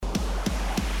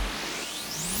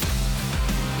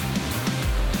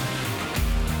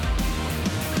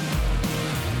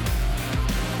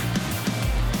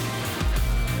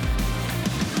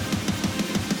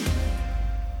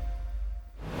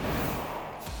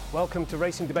Welcome to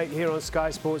Racing Debate here on Sky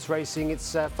Sports Racing.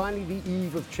 It's finally the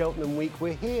eve of Cheltenham week.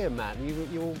 We're here, man.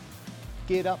 You all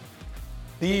geared up?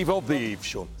 The eve of the eve,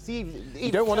 Sean.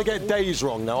 You don't want to get days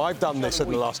wrong now. I've done this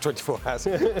in the last 24 hours.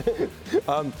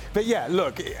 But yeah,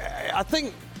 look, I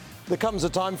think there comes a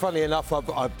time, funnily enough,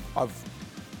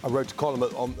 I wrote a column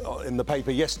in the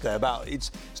paper yesterday about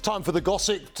it's time for the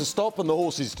gossip to stop and the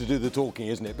horses to do the talking,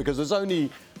 isn't it? Because there's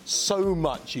only so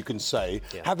much you can say.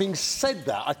 Yeah. Having said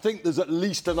that, I think there's at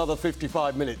least another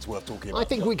 55 minutes worth talking about. I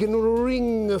think we can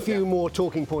wring a few more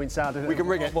talking points out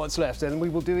of what's left, and we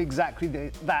will do exactly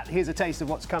that. Here's a taste of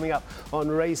what's coming up on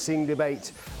Racing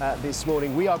Debate this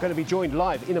morning. We are going to be joined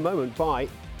live in a moment by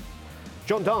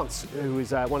John Dance, who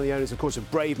is one of the owners, of course, of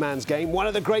Bravemansgame, one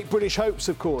of the great British hopes,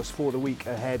 of course, for the week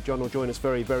ahead. John will join us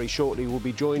very, very shortly. We'll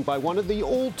be joined by one of the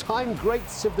all-time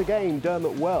greats of the game,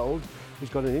 Dermot Weld, who's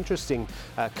got an interesting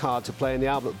card to play in the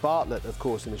Albert Bartlett, of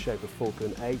course, in the shape of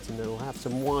Falcon 8, and they'll have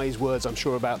some wise words, I'm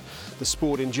sure, about the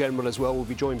sport in general as well. We'll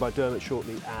be joined by Dermot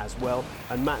shortly as well,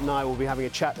 and Matt and I will be having a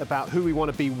chat about who we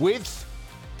want to be with,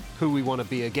 who we want to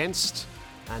be against,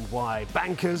 and why.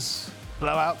 Bankers,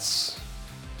 blowouts,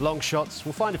 long shots.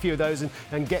 We'll find a few of those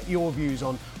and get your views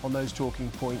on those talking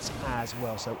points as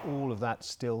well. So all of that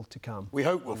still to come. We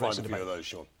hope we'll find a few of those,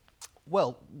 Sean.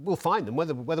 Well, we'll find them.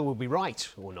 Whether we'll be right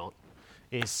or not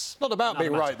is not about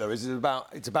being right, though.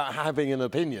 It's about having an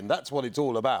opinion. That's what it's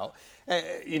all about.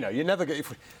 You never get.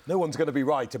 No one's going to be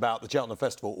right about the Cheltenham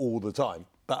Festival all the time.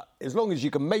 But as long as you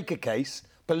can make a case,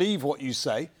 believe what you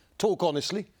say, talk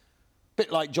honestly.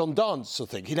 Bit like John Dance, I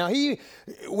think.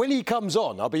 When he comes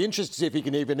on, I'll be interested to see if he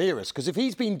can even hear us, because if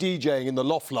he's been DJing in the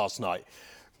loft last night,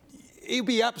 he'll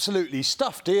be absolutely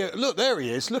stuffed here. Look, there he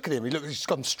is. Look at him. He's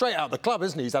come straight out of the club,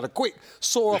 isn't he? He's had a quick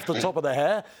saw off the top of the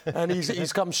hair, and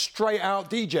he's come straight out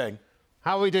DJing.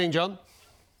 How are we doing, John?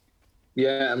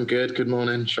 Yeah, I'm good. Good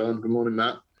morning, Sean. Good morning,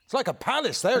 Matt. It's like a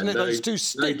palace there, isn't it? Those two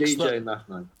sticks. No DJing last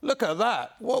night. Look at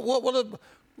that.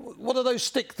 What are those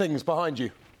stick things behind you?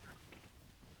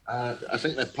 I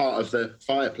think they're part of the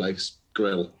fireplace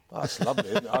grill. Oh, that's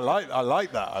lovely. I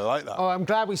like that. Oh, I'm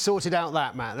glad we sorted out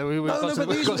that, Matt. But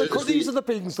these are the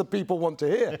things that people want to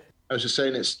hear. I was just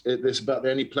saying it's about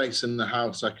the only place in the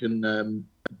house I can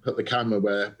put the camera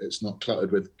where it's not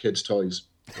cluttered with kids' toys.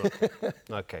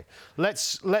 OK.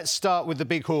 Let's start with the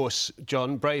big horse,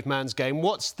 John, Bravemansgame.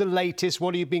 What's the latest?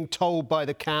 What are you being told by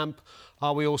the camp?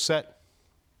 Are we all set?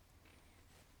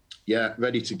 Yeah,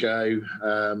 ready to go.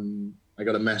 I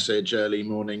got a message early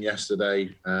morning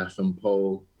yesterday from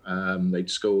Paul. They'd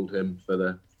schooled him for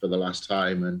the last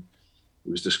time, and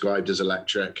he was described as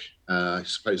electric. I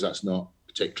suppose that's not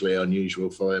particularly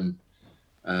unusual for him.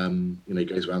 He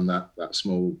goes around that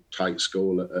small, tight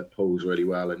school at Paul's really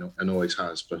well and always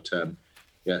has. But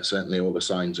certainly all the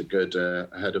signs are good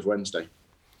ahead of Wednesday.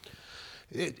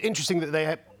 Interesting that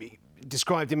they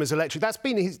described him as electric. That's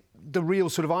been the real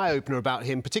sort of eye-opener about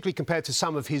him, particularly compared to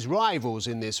some of his rivals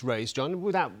in this race, John,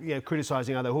 without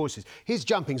criticising other horses. His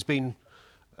jumping's been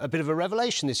a bit of a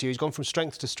revelation this year. He's gone from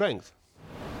strength to strength.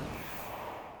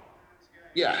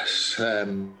 Yes.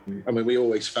 We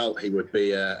always felt he would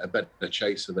be a better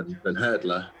chaser than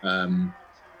hurdler.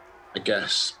 I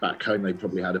guess back home they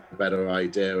probably had a better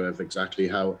idea of exactly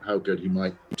how good he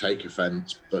might take a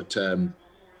fence. But,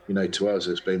 to us,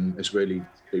 it's really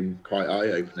been quite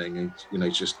eye-opening.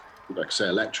 It's just, like I say,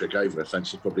 electric over a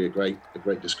fence is probably a great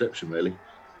description, really.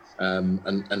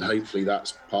 And hopefully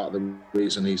that's part of the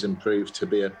reason he's improved to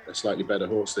be a slightly better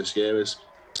horse this year is,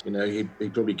 he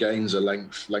probably gains a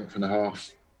length and a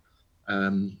half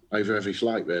over every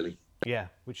flight, really. Yeah,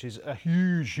 which is a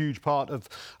huge part of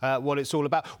what it's all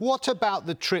about. What about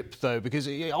the trip, though? Because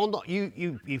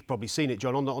you've probably seen it,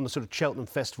 John, on the sort of Cheltenham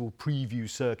Festival preview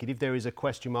circuit. If there is a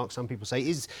question mark, some people say,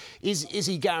 is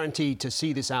he guaranteed to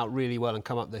see this out really well and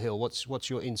come up the hill? What's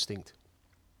your instinct?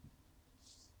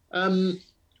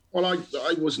 Well,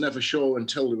 I was never sure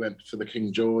until we went for the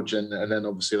King George and then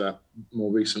obviously that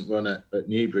more recent run at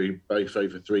Newbury, both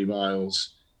over 3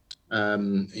 miles.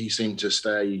 He seemed to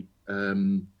stay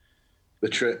the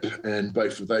trip in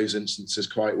both of those instances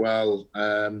quite well.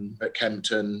 At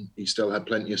Kempton, he still had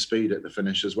plenty of speed at the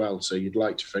finish as well. So you'd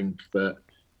like to think that,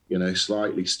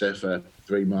 slightly stiffer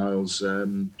 3 miles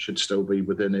should still be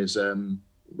within his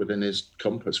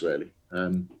compass, really.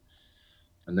 And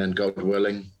then, God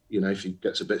willing, if he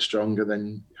gets a bit stronger,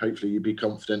 then hopefully you'd be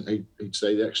confident he'd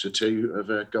stay the extra 2 of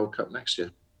a Gold Cup next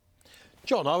year.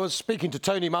 John, I was speaking to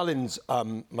Tony Mullins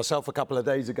myself a couple of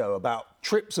days ago about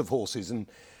trips of horses, and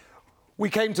we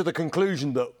came to the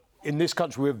conclusion that in this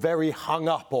country we're very hung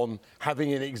up on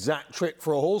having an exact trip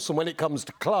for a horse, and when it comes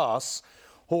to class,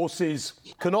 horses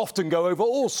can often go over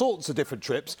all sorts of different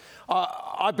trips.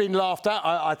 I've been laughed at.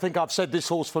 I think I've said this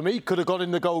horse for me could have gone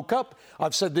in the Gold Cup.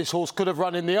 I've said this horse could have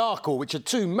run in the Arkle, which are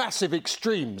two massive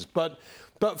extremes. But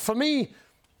for me,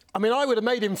 I mean, I would have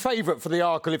made him favourite for the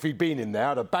Arkle if he'd been in there.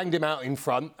 I'd have banged him out in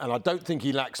front, and I don't think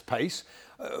he lacks pace.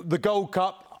 The Gold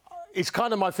Cup, it's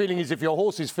kind of my feeling is if your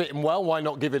horse is fitting well, why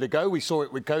not give it a go? We saw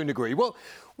it with Conagry. Well,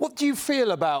 what do you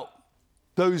feel about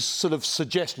those sort of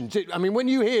suggestions? I mean, when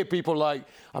you hear people like,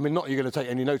 I mean, not you're going to take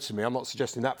any notice of me, I'm not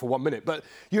suggesting that for 1 minute, but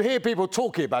you hear people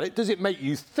talking about it, does it make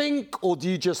you think, or do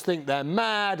you just think they're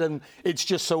mad and it's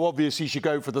just so obvious he should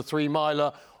go for the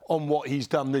 3-miler on what he's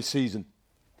done this season?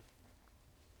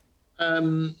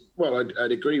 Well,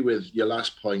 I'd agree with your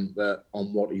last point that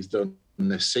on what he's done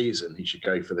this season, he should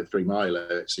go for the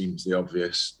 3-miler. It seems the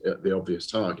obvious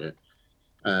target.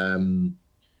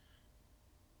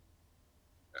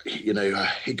 You know,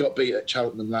 he got beat at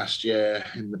Cheltenham last year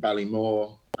in the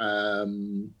Ballymore,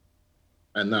 and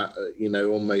that, you know,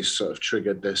 almost sort of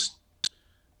triggered this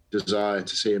desire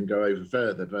to see him go over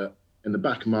further. But in the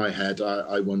back of my head,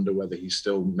 I wonder whether he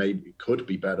still maybe could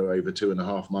be better over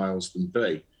 2.5 miles than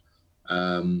 3.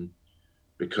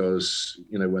 Because,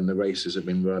 you know, when the races have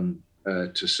been run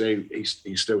to suit,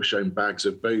 he's still shown bags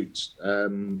of boots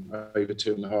over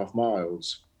 2.5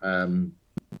 miles.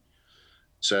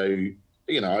 So,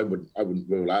 you know, I wouldn't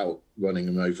rule out running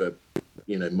him over,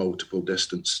 you know, multiple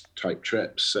distance type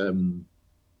trips, you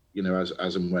know,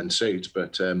 as and when suit.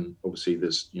 But obviously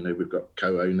there's, you know, we've got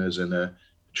co-owners and a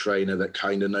trainer that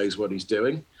kind of knows what he's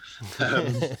doing,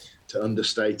 to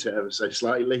understate it ever so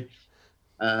slightly.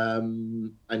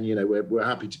 And, you know, we're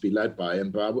happy to be led by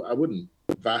him, but I wouldn't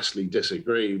vastly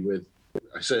disagree with,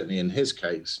 certainly in his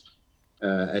case,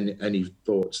 any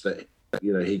thoughts that,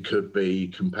 you know, he could be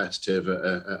competitive at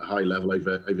a high level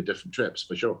over different trips,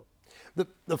 for sure.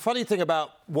 The funny thing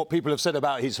about what people have said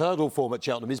about his hurdle form at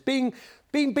Cheltenham is being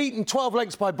beaten 12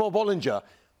 lengths by Bob Ollinger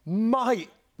might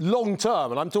long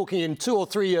term, and I'm talking in 2 or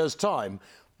 3 years' time,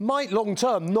 might long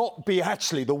term not be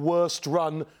actually the worst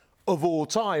run of all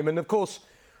time. And of course,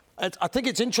 I think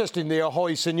it's interesting, the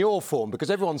Ahoy Senior form, because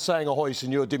everyone's saying Ahoy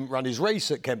Senior didn't run his race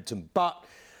at Kempton. But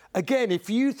again, if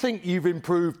you think you've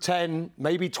improved 10,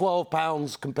 maybe 12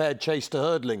 pounds compared chase to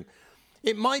hurdling,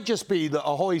 it might just be that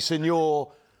Ahoy Senior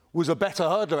was a better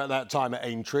hurdler at that time at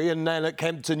Aintree, and then at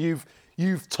Kempton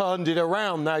you've turned it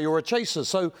around. Now you're a chaser.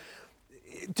 So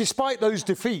despite those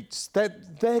defeats,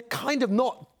 they're kind of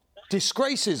not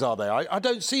disgraces, are they? I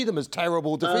don't see them as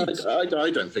terrible defeats. I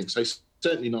don't think so.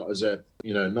 Certainly not as a,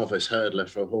 you know, novice hurdler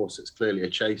for a horse that's clearly a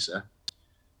chaser.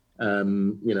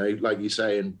 You know, like you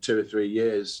say, in 2 or 3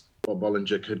 years, Bob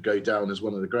Ollinger could go down as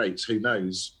one of the greats. Who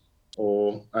knows?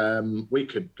 Or we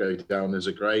could go down as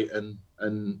a great, and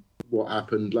what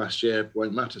happened last year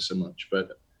won't matter so much.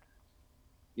 But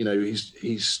you know,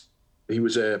 he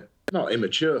was a not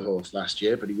immature horse last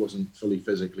year, but he wasn't fully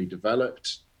physically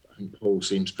developed. I think Paul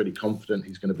seems pretty confident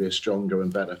he's going to be a stronger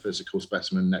and better physical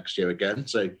specimen next year again.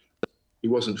 So he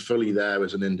wasn't fully there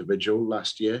as an individual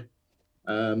last year.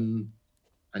 And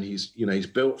he's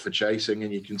built for chasing,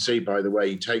 and you can see by the way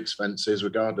he takes fences,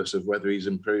 regardless of whether he's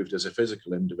improved as a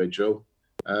physical individual,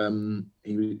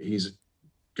 he's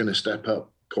going to step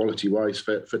up quality-wise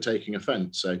for taking a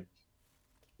fence. So,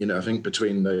 you know, I think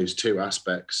between those two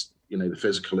aspects, you know, the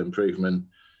physical improvement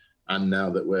and now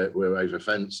that we're over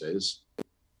fences,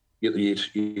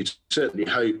 you'd certainly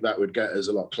hope that would get us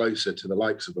a lot closer to the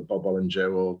likes of a Bob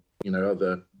Ollinger or, you know,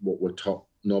 other what were top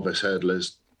novice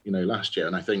hurdlers, you know, last year.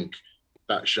 And I think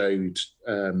that showed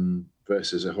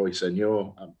versus Ahoy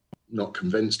Senior. I'm not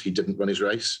convinced he didn't run his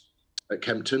race at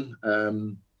Kempton,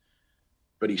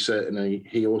 but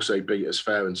he also beat us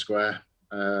fair and square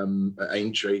at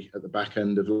Aintree at the back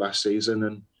end of last season.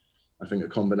 And I think a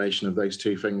combination of those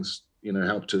two things, you know,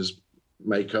 helped us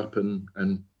make up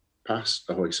and pass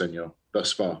Ahoy Senior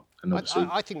thus far. And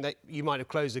I think that you might have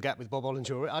closed the gap with Bob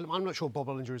Ollinger. I'm not sure Bob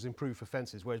Ollinger has improved for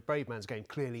fences, whereas Bravemansgame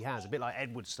clearly has. A bit like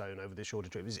Edwardstone over the shorter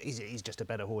trip. He's just a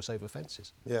better horse over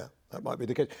fences. Yeah, that might be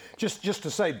the case. Just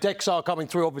to say, decks are coming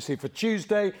through, obviously, for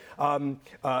Tuesday.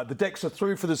 The decks are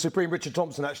through for the Supreme. Richard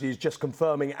Thompson actually is just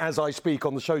confirming, as I speak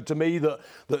on the show to me,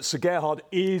 that Sir Gerhard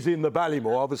is in the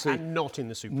Ballymore, obviously. And not in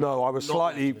the Supreme. No, I was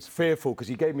slightly fearful because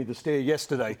he gave me the steer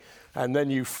yesterday, and then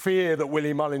you fear that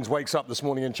Willie Mullins wakes up this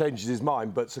morning and changes his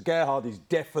mind. But Sir Gerhard is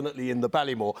definitely in the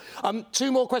Ballymore.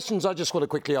 2 more questions I just want to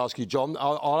quickly ask you, John.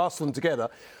 I'll ask them together.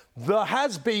 There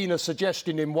has been a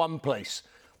suggestion in one place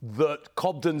that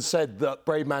Cobden said that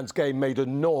Bravemansgame made a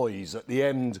noise at the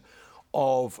end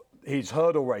of his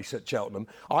hurdle race at Cheltenham.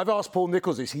 I've asked Paul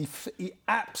Nicholls this. He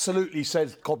absolutely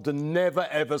says Cobden never,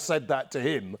 ever said that to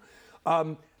him.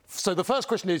 So the first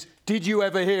question is, did you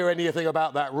ever hear anything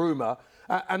about that rumour?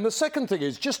 And the second thing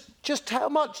is, just how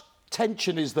much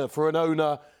tension is there for an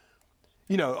owner,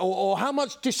 you know, or how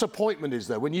much disappointment is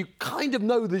there when you kind of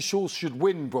know this horse should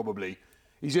win probably?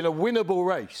 He's in a winnable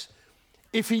race.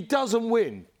 If he doesn't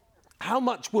win, how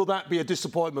much will that be a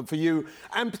disappointment for you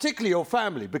and particularly your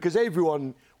family? Because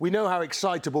everyone, we know how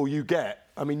excitable you get.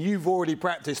 I mean, you've already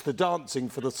practiced the dancing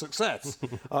for the success.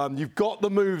 You've got the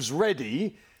moves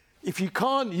ready. If you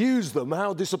can't use them,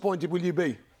 how disappointed will you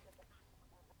be?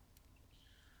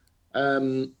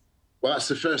 Well, that's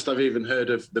the first I've even heard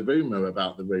of the rumour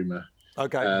about the rumour.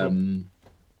 OK.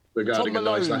 Regarding Tom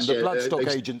Malone, a nice last the year. bloodstock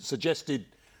agent, suggested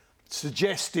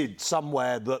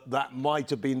somewhere that might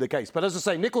have been the case. But as I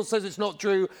say, Nichols says it's not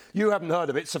true. You haven't heard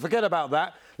of it, so forget about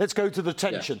that. Let's go to the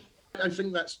tension. Yeah. I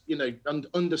think that's, you know,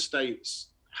 understates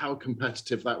how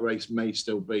competitive that race may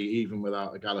still be, even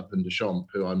without a Galop and Deschamps,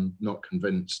 who I'm not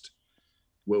convinced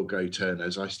will go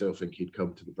Turners. I still think he'd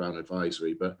come to the Brown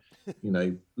Advisory. But, you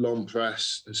know, Long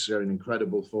Press has shown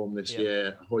incredible form this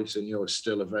year. Hoisinho is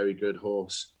still a very good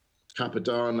horse.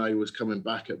 Capodanno was coming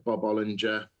back at Bob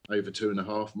Ollinger, over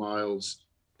 2.5 miles.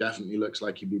 Definitely looks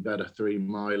like he'd be better 3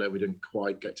 miler. We didn't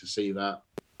quite get to see that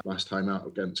last time out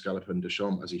against Galop and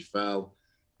Deschamps as he fell.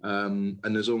 And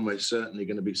there's almost certainly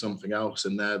going to be something else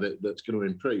in there that's going to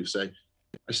improve. So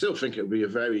I still think it will be a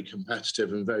very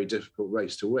competitive and very difficult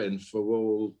race to win. For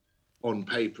all on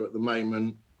paper at the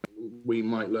moment, we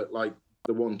might look like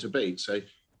the one to beat. So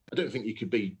I don't think you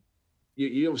could be.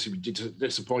 You obviously be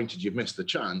disappointed you've missed the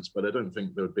chance, but I don't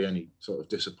think there would be any sort of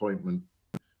disappointment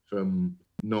from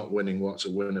not winning what's a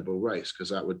winnable race, because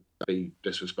that would be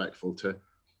disrespectful to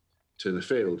the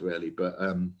field, really. But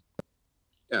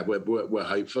yeah, we're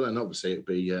hopeful, and obviously it'd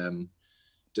be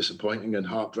disappointing and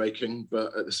heartbreaking,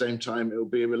 but at the same time it'll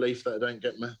be a relief that I don't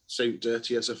get my suit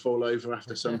dirty as I fall over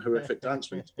after some horrific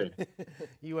dance routine.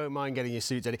 You won't mind getting your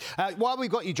suit dirty. While we've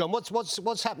got you, John,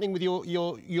 what's happening with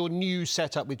your new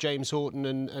setup with James Horton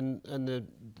and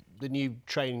the new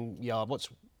training yard? What's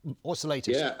the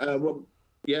latest?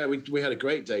 Yeah, we had a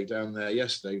great day down there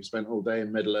yesterday. We spent all day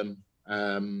in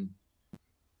Middleham.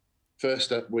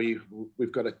 First up, we've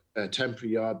got a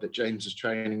temporary yard that James is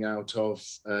training out of,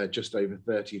 just over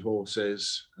 30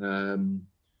 horses. The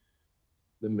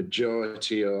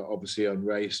majority are obviously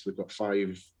unraced. We've got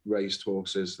 5 raced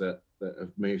horses that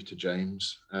have moved to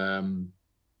James.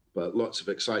 But lots of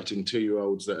exciting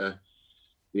 2-year-olds that are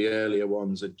the earlier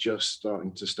ones are just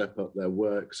starting to step up their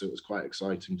work. So it was quite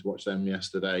exciting to watch them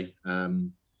yesterday.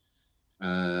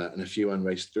 And a few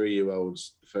unraced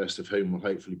 3-year-olds, the first of whom will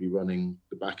hopefully be running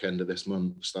the back end of this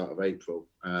month, start of April.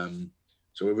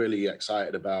 So we're really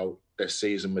excited about this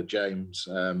season with James.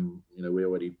 You know, we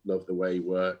already love the way he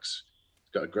works.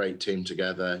 He's got a great team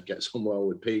together, gets on well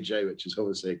with PJ, which is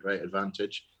obviously a great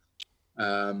advantage.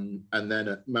 And then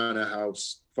at Manor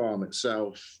House Farm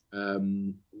itself,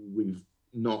 we've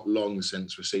not long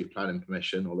since received planning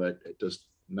permission, although it does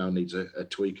now needs a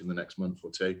tweak in the next month or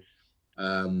two.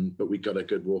 But we got a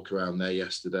good walk around there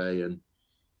yesterday, and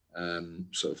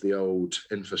sort of the old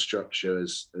infrastructure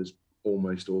has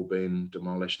almost all been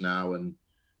demolished now, and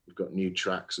we've got new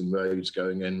tracks and roads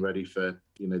going in ready for,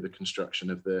 you know, the construction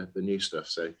of the new stuff.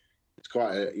 So it's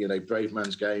quite a, you know,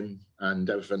 Bravemansgame and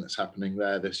everything that's happening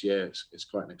there this year. It's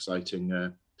quite an exciting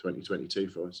 2022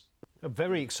 for us. A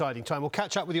very exciting time. We'll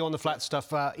catch up with you on the flat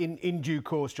stuff in due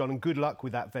course, John, and good luck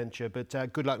with that venture.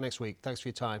 But good luck next week. Thanks for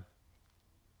your time.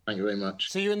 Thank you very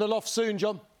much. See you in the loft soon,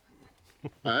 John.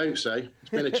 I hope so. It's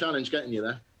been a challenge getting you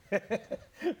there.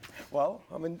 Well,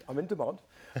 I'm in demand.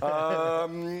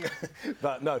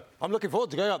 But no, I'm looking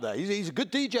forward to going up there. He's a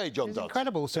good DJ, John. It's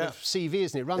incredible sort of CV,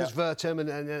 isn't it? Runs Vertum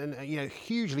and you know,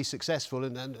 hugely successful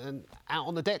and out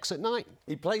on the decks at night.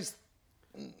 He plays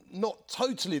not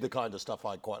totally the kind of stuff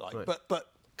I quite like,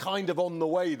 but kind of on the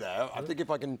way there. I think if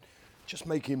I can just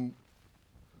make him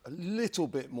a little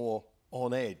bit more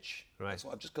on edge. Right.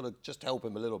 So I've just got to help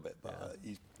him a little bit, but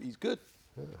he's good.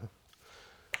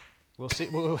 We'll see.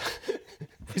 We'll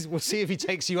see if he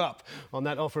takes you up on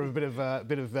that offer of a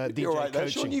bit of DJ You're right there,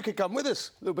 coaching. Sean. You could come with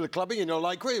us. A little bit of clubbing in your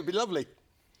light grey. It'd be lovely.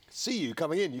 See you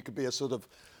coming in. You could be a sort of,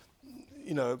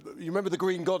 you know, you remember the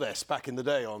Green Goddess back in the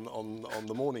day on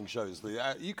the morning shows.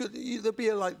 There'd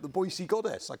be like the Boyce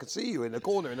Goddess. I could see you in a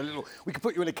corner in a little. We could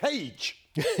put you in a cage,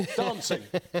 dancing.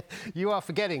 You are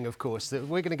forgetting, of course, that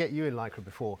we're going to get you in lycra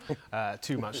before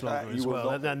too much longer as well,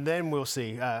 and then we'll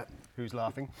see who's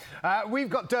laughing. We've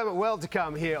got Dermot Weld to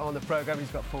come here on the programme. He's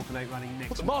got Falcon Eight running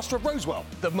next. The Master of Rosewell.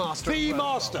 The Master. The of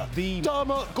Master. The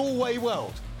Dermot Galway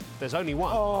Weld. There's only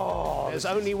one. Oh, there's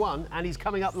only one, and he's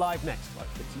coming up live next.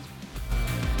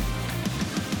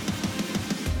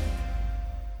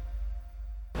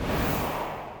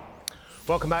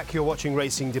 Welcome back. You're watching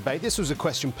Racing Debate. This was a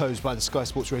question posed by the Sky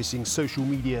Sports Racing social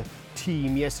media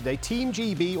team yesterday. Team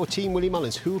GB or Team Willie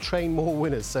Mullins? Who will train more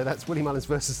winners? So that's Willie Mullins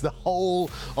versus the whole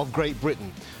of Great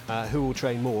Britain. Who will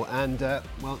train more? And,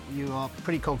 well, you are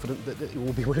pretty confident that it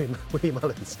will be Willie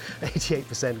Mullins.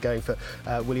 88% going for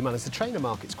Willie Mullins. The trainer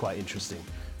market's quite interesting.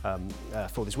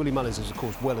 For this. Willie Mullins is, of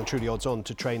course, well and truly odds on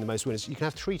to train the most winners. You can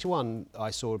have 3-1,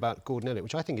 I saw, about Gordon Elliott,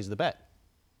 which I think is the bet.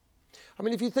 I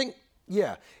mean, if you think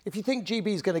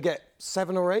GB's going to get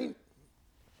 7 or 8,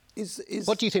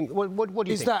 what do you think? What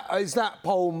do you think? Is that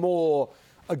poll more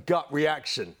a gut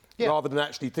reaction rather than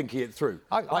actually thinking it through?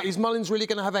 Is Mullins really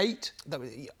going to have 8?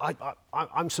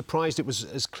 I'm surprised it was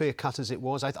as clear cut as it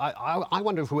was. I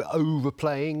wonder if we're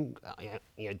overplaying.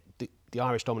 The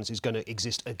Irish dominance is going to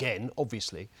exist again,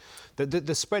 obviously.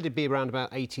 The spread would be around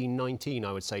about 18-19,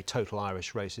 I would say, total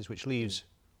Irish races, which leaves,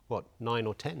 9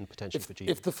 or 10 potentially for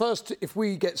GB. If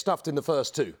we get stuffed in the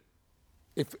first 2,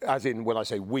 as in when I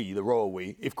say we, the royal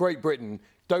we, if Great Britain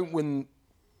don't win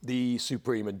the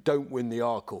Supreme and don't win the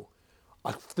Arkle,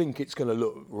 I think it's going to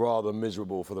look rather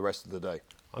miserable for the rest of the day.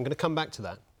 I'm going to come back to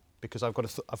that because I've got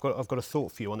a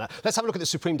thought for you on that. Let's have a look at the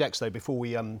Supreme decks though before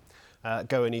we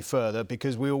go any further,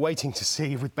 because we were waiting to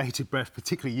see with bated breath,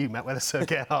 particularly you, Matt, whether Sir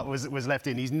Gerhard was left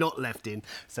in. He's not left in,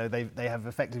 so they have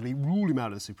effectively ruled him out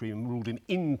of the Supreme and ruled him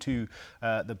into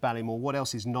the Ballymore. What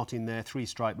else is not in there? 3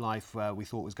 Stripe Life we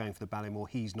thought was going for the Ballymore.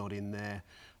 He's not in there,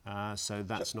 so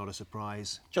that's not a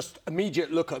surprise. Just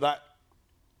immediate look at that,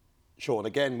 Sean,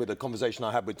 again with the conversation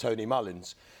I had with Tony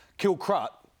Mullins. Kilcrut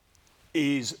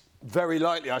is very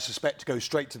likely, I suspect, to go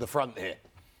straight to the front here.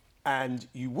 And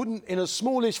you wouldn't, in a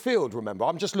smallish field, remember,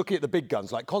 I'm just looking at the big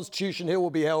guns, like Constitution Hill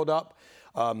will be held up,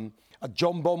 a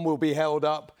John Bomb will be held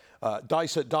up,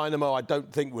 Dice at Dynamo I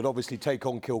don't think would obviously take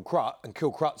on Kilcrut, and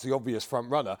Kilcrut's the obvious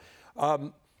front runner.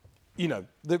 You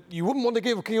wouldn't want to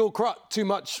give Kilcrut too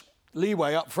much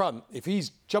leeway up front. If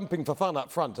he's jumping for fun up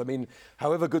front, I mean,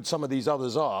 however good some of these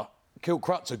others are,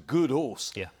 Kilcrut's a good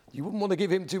horse. Yeah. You wouldn't want to give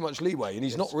him too much leeway, and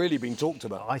he's not really been talked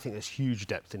about. I think there's huge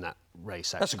depth in that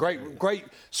race, actually. That's a great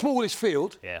smallish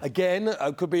field. Yeah. Again,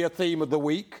 could be a theme of the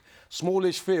week.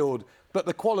 Smallish field, but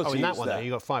the quality is there. In that one, though,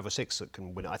 you've got 5 or 6 that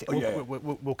can win it. I think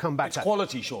we'll come back to that. It's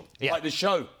quality, Sean. Yeah. Like the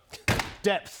show.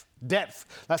 Depth.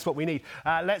 That's what we need.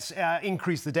 Let's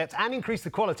increase the depth and increase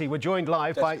the quality. We're joined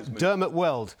live by Dermot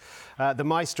Weld. The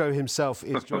maestro himself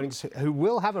is joining us, who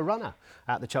will have a runner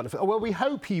at the Cheltenham. Well, we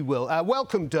hope he will.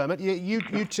 Welcome, Dermot.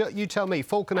 You tell me.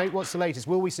 Falcon 8, what's the latest?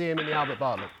 Will we see him in the Albert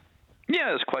Bartlett?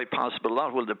 Yeah, it's quite possible. A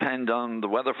lot will depend on the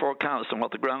weather forecast and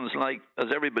what the ground's like. As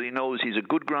everybody knows, he's a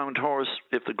good ground horse.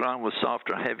 If the ground was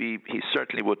soft or heavy, he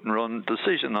certainly wouldn't run.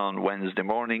 Decision on Wednesday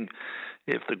morning.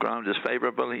 If the ground is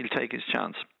favourable, he'll take his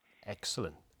chance.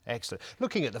 Excellent.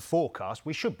 Looking at the forecast,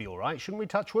 we should be all right, shouldn't we,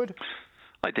 Touchwood?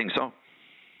 I think so.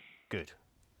 Good.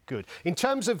 In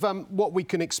terms of what we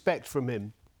can expect from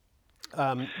him,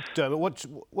 Dermot,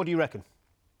 what do you reckon?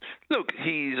 Look,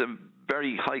 he's a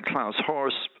very high-class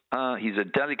horse. He's a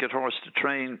delicate horse to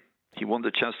train. He won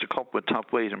the Chester Cup with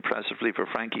top weight impressively for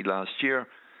Frankie last year.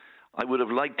 I would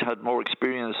have liked to have more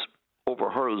experience over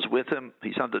hurdles with him.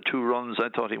 He's had the 2 runs. I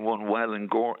thought he won well in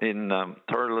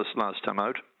Thurles last time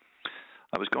out.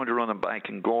 I was going to run him back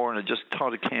in Gore, and I just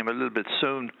thought it came a little bit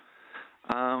soon.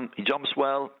 He jumps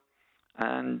well,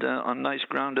 and on nice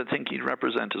ground, I think he'd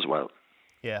represent as well.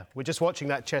 Yeah, we're just watching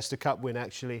that Chester Cup win,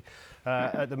 actually,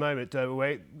 at the moment,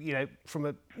 where, from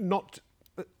a not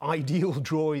ideal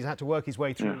draw, he's had to work his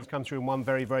way through. He's come through and won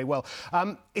very, very well.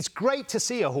 It's great to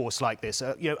see a horse like this,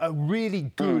 a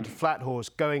really good flat horse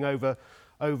going over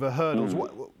hurdles.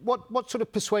 What sort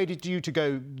of persuaded you to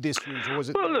go this route, or was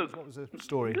it? Well, look, what was the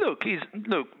story? Look,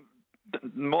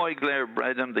 Moyglaire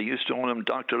bred him. They used to own him.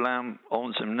 Dr. Lamb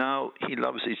owns him now. He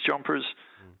loves his jumpers,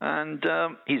 and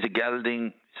he's a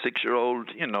gelding 6-year-old.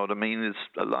 You know what I mean? It's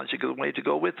a logical way to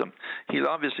go with him. He'll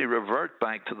obviously revert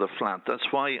back to the flat. That's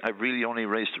why I've really only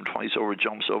raced him twice over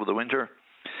jumps over the winter.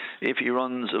 If he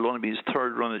runs, it'll only be his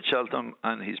 3rd run at Cheltenham,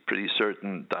 and he's pretty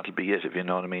certain that'll be it, if you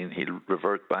know what I mean. He'll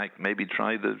revert back, maybe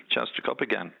try the Chester Cup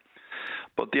again.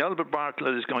 But the Albert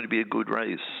Bartlett is going to be a good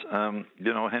race.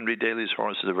 Henry Daly's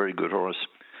horse is a very good horse.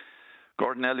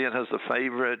 Gordon Elliott has the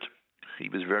favourite. He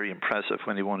was very impressive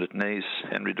when he won at Naas.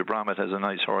 Henry de Bramet has a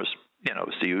nice horse.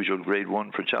 It's the usual Grade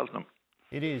 1 for Cheltenham.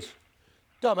 It is.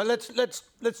 Dermot,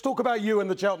 let's talk about you and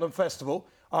the Cheltenham Festival.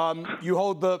 You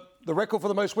hold the record for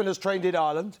the most winners trained in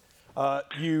Ireland.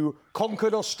 You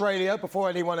conquered Australia before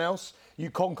anyone else. You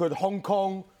conquered Hong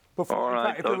Kong before. All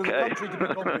right, in fact, if there was a country to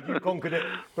be conquered, you conquered it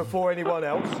before anyone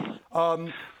else.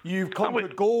 You've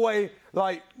conquered Galway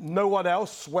like no one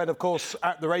else when, of course,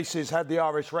 at the races had the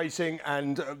Irish racing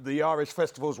and the Irish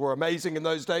festivals were amazing in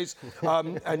those days.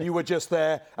 And you were just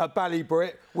there at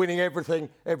Ballybrit winning everything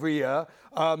every year.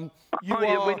 We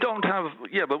don't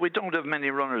have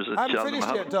many runners at Cheltenham. I haven't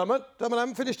finished yet, Dermot. I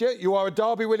haven't finished yet. You are a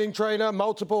Derby winning trainer,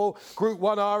 multiple Group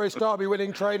 1 Irish Derby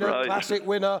winning trainer, right. Classic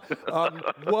winner,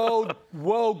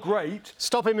 world great.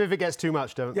 Stop him if it gets too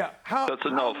much, Dermot. Yeah, That's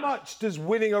enough. How much does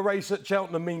winning a race at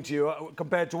Cheltenham mean to you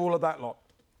compared to all of that lot?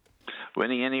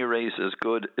 Winning any race is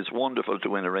good. It's wonderful to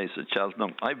win a race at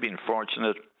Cheltenham. I've been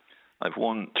fortunate. I've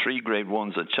won 3 Grade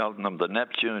 1s at Cheltenham. The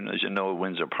Neptune, as you know,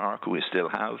 Windsor Park, who we still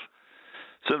have.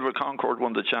 Silver Concord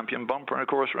won the Champion Bumper, and of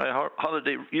course, Ray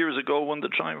Holiday years ago won the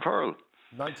Triumph Hurl.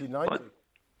 1990.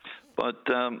 But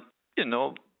you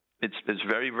know, it's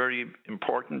very, very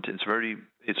important.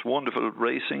 It's wonderful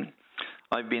racing.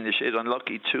 I've been a shade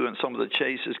unlucky too in some of the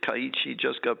chases. Kaiichi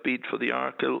just got beat for the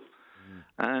Arkle,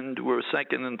 and we're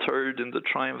second and third in the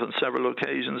Triumph on several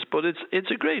occasions. But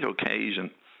it's a great occasion.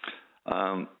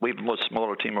 We have a much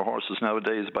smaller team of horses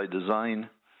nowadays by design.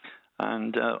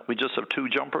 And we just have 2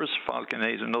 jumpers, Falcon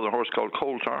Eight, another horse called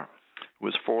Coulter, who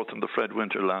was 4th in the Fred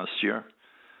Winter last year.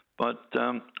 But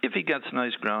if he gets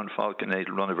nice ground, Falcon Eight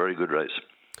will run a very good race.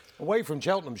 Away from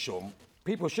Cheltenham, Sean,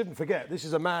 people shouldn't forget, this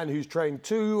is a man who's trained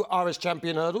 2 Irish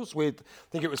champion hurdles with,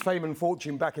 I think it was Fame and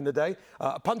Fortune back in the day,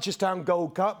 Punchestown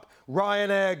Gold Cup,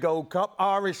 Ryanair Gold Cup,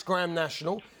 Irish Grand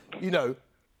National. You know,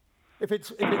 if it's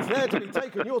there to be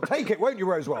taken, you'll take it, won't you,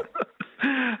 Rosewell?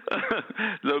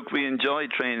 Look, we enjoy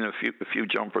training a few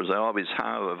jumpers. I always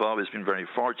have. I've always been very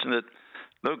fortunate.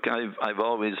 Look, I've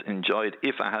always enjoyed,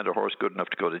 if I had a horse good enough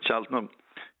to go to Cheltenham.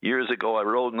 Years ago, I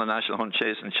rode in the National Hunt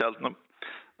Chase in Cheltenham,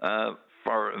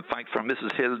 for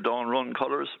Mrs. Hill Dawn Run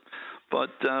colours.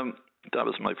 But that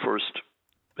was my first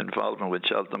involvement with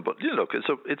Cheltenham. But you know, look,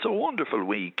 it's a wonderful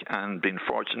week, and being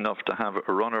fortunate enough to have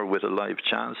a runner with a live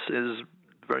chance is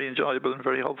very enjoyable and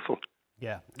very hopeful.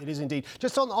 Yeah, it is indeed.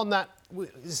 Just on that,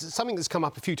 something that's come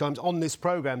up a few times on this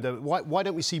programme, though. Why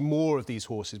don't we see more of these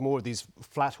horses, more of these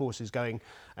flat horses going?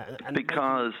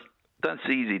 Because that's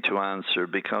easy to answer,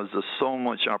 because there's so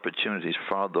much opportunities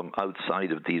for them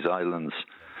outside of these islands.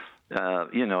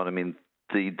 You know what I mean?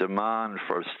 The demand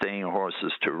for staying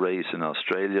horses to race in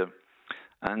Australia,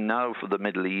 and now for the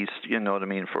Middle East, you know what I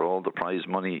mean, for all the prize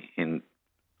money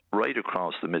right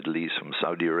across the Middle East, from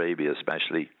Saudi Arabia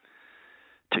especially,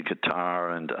 to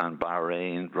Qatar and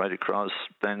Bahrain, right across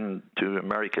then to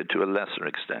America to a lesser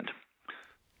extent.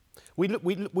 We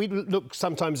look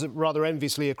sometimes rather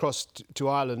enviously across to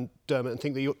Ireland, Dermot, and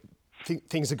think that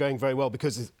things are going very well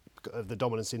because of the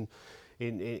dominance in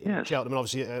yes. Cheltenham, and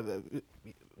obviously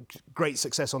great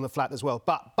success on the flat as well.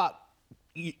 But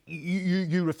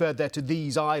you referred there to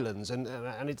these islands, and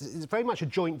it's very much a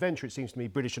joint venture, it seems to me,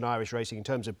 British and Irish racing, in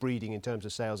terms of breeding, in terms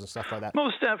of sales and stuff like that.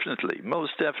 Most definitely.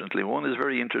 One is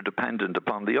very interdependent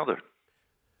upon the other.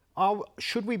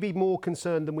 Should we be more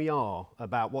concerned than we are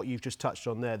about what you've just touched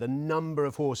on there, the number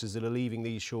of horses that are leaving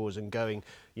these shores and going,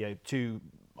 you know, to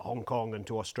Hong Kong and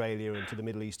to Australia and to the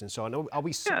Middle East and so on? Are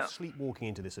we sleepwalking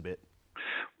into this a bit?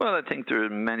 Well, I think there are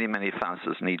many, many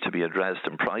facets need to be addressed,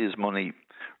 and prize money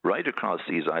right across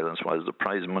these islands, while the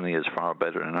prize money is far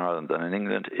better in Ireland than in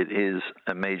England, it is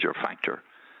a major factor.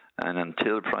 And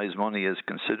until prize money is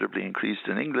considerably increased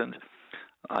in England,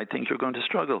 I think you're going to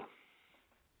struggle.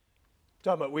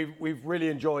 Dermot, we've really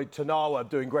enjoyed Tanawa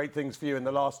doing great things for you in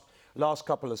the last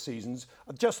couple of seasons.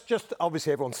 Just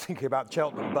obviously everyone's thinking about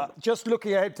Cheltenham, but just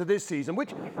looking ahead to this season,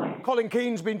 which Colin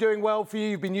Keane's been doing well for you.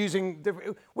 You've been using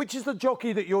which is the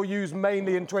jockey that you'll use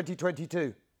mainly in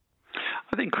 2022?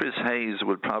 I think Chris Hayes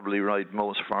will probably ride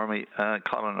most for me.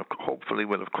 Colin hopefully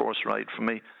will, of course, ride for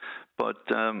me, but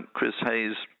Chris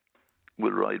Hayes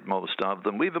will ride most of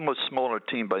them. We have a much smaller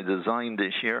team by design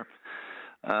this year.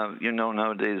 You know,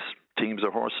 nowadays teams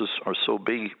of horses are so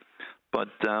big, but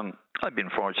I've been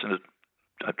fortunate.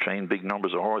 I've trained big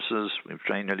numbers of horses. We've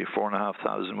trained nearly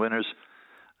 4,500 winners,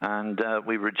 and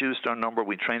we've reduced our number.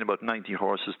 We train about 90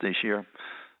 horses this year,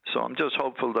 so I'm just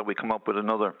hopeful that we come up with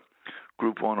another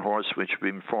Group 1 horse, which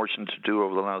we've been fortunate to do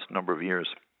over the last number of years.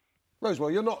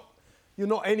 Rosewell, you're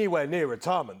not anywhere near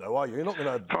retirement, though, are you? You're not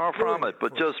going to... Far from it,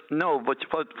 but just, no, but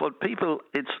for people,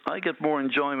 I get more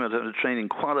enjoyment out of training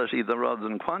quality rather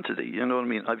than quantity, you know what I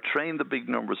mean? I've trained the big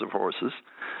numbers of horses,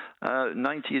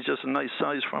 90 is just a nice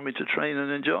size for me to train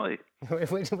and enjoy.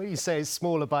 When you say it's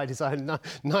smaller by design,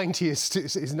 90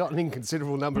 is not an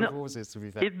inconsiderable number of horses, to be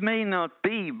fair. It may not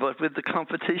be, but with the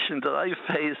competition that I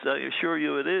face, I assure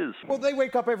you it is. Well, they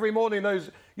wake up every morning,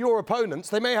 your opponents,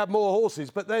 they may have more horses,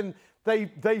 but then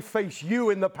they face you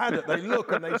in the paddock. They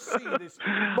look and they see this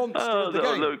monster of the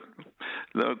game.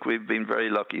 Look, we've been very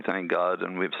lucky, thank God,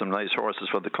 and we have some nice horses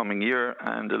for the coming year,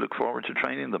 and I look forward to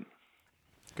training them.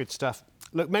 Good stuff.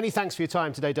 Look, many thanks for your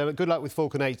time today, Dermot. Good luck with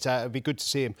Falcon 8. It'll be good to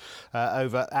see him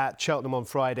over at Cheltenham on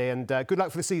Friday, and good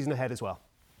luck for the season ahead as well.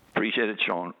 Appreciate it,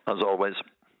 Sean, as always.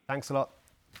 Thanks a lot.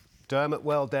 Dermot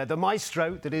Weld there, the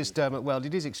maestro that is Dermot Weld.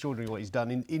 It is extraordinary what he's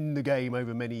done in the game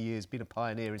over many years, been a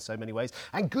pioneer in so many ways,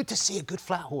 and good to see a good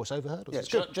flat horse over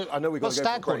hurdles. Yeah, I know we've got to go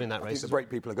Staghorn in that race. The brake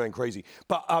people are going crazy.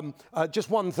 But just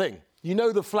one thing. You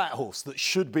know the flat horse that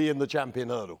should be in the champion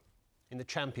hurdle? In the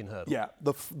champion hurdle? Yeah,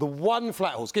 the one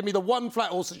flat horse. Give me the one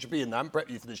flat horse that should be in that and prep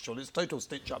you for this, Sean. It's a total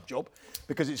stitch-up job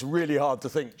because it's really hard to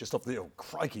think just off the,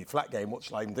 crikey, flat game, what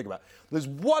shall I even think about? There's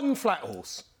one flat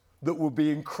horse that would be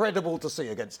incredible to see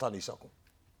against Honeysuckle.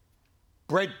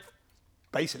 Bred,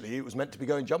 basically, it was meant to be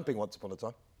going jumping once upon a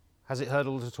time. Has it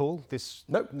hurdled at all?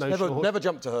 No, never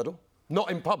jumped to hurdle. Not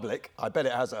in public. I bet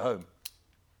it has at home.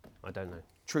 I don't know.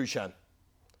 Trushan.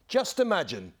 Just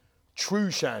imagine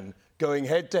Trushan going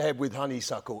head-to-head with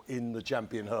Honeysuckle in the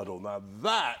champion hurdle. Now,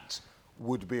 that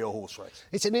would be a horse race.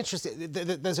 It's an interesting...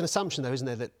 There's an assumption, though, isn't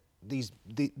there, that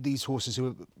these horses who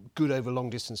are good over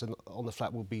long distance and on the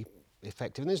flat will be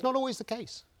effective. And it's not always the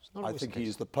case. I think he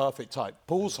is the perfect type.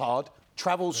 Pulls hard,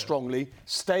 travels strongly,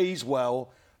 stays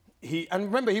well. And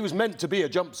remember, he was meant to be a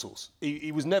jump source.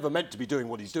 He was never meant to be doing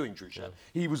what he's doing, Trushan. Yeah.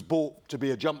 He was bought to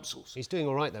be a jump source. He's doing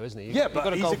all right, though, isn't he?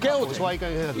 But he's a gelding. Why are you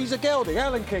going early? He's a gelding.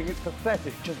 Alan King, it's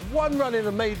pathetic. Just one run in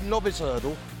a maiden novice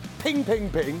hurdle, ping,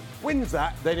 ping, ping, wins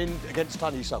that, then in against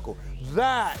Honeysuckle.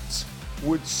 That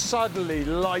would suddenly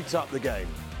light up the game.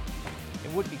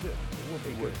 It would be good.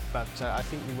 But I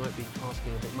think we might be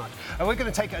asking a bit much. And we're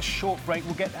going to take a short break.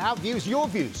 We'll get our views, your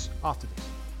views, after this.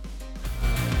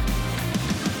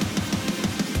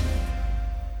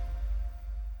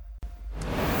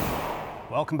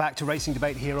 Welcome back to Racing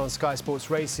Debate here on Sky Sports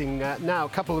Racing. Now, a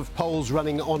couple of polls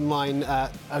running online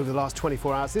over the last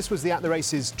 24 hours. This was the At the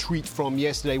Races tweet from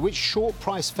yesterday. Which short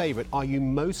price favourite are you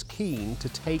most keen to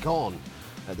take on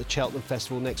at the Cheltenham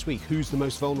Festival next week? Who's the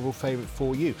most vulnerable favourite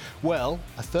for you? Well,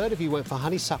 a third of you went for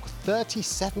Honeysuckle.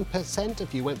 37%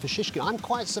 of you went for Shishkin. I'm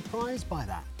quite surprised by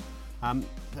that.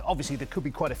 Obviously, there could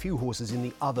be quite a few horses in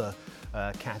the other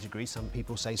category. Some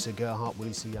people say Sir Gerhardt, will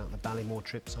he see out the Ballymore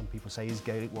trip? Some people say is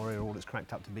Gaelic Warrior all it's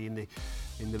cracked up to be in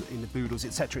the Boodles,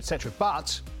 etc., etc.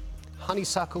 But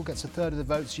Honeysuckle gets a third of the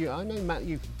votes. I know, Matt,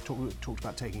 you've talked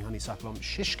about taking Honeysuckle on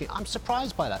Shishkin. I'm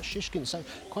surprised by that, Shishkin. So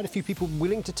quite a few people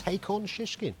willing to take on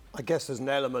Shishkin. I guess there's an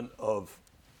element of,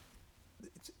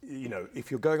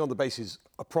 if you're going on the basis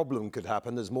a problem could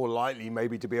happen, there's more likely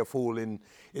maybe to be a fall in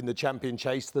the champion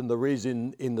chase than there is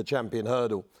in the champion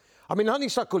hurdle. I mean,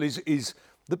 Honeysuckle is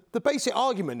the basic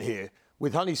argument here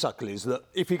with Honeysuckle is that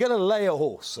if you're going to lay a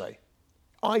horse, say,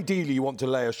 ideally you want to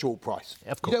lay a short price.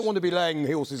 Of course. You don't want to be laying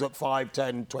horses at 5,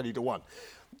 10, 20 to 1.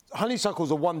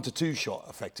 Honeysuckle's a 1 to 2 shot,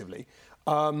 effectively.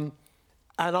 And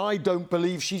I don't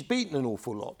believe she's beaten an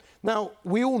awful lot. Now,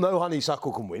 we all know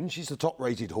Honeysuckle can win. She's the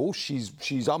top-rated horse.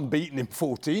 She's unbeaten in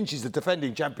 14. She's the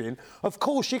defending champion. Of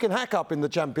course, she can hack up in the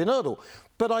champion hurdle.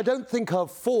 But I don't think her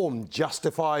form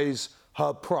justifies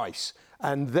her price.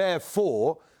 And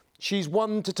therefore, she's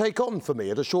one to take on for me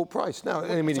at a short price. Now,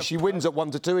 I mean, if she wins at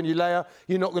 1 to 2 and you lay her,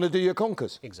 you're not going to do your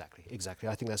conkers. Exactly.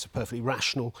 I think that's a perfectly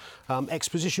rational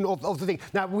exposition of the thing.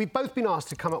 Now, we've both been asked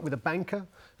to come up with a banker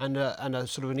and a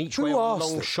sort of an each-way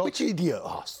long shot. Which idiot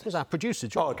asked? It was our producer,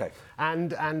 John. Oh, OK.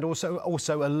 And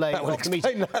also a lay off the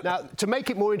meeting. Now, to make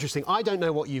it more interesting, I don't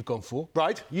know what you've gone for.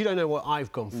 Right. You don't know what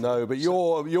I've gone for. No, but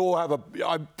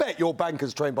I bet your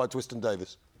banker's trained by Twiston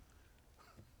Davis.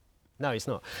 No, it's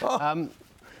not. Oh.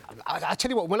 I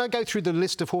tell you what, when I go through the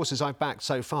list of horses I've backed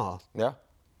so far... Yeah?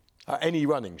 Any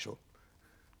running, sure.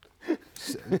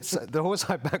 So the horse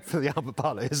I backed for the Albert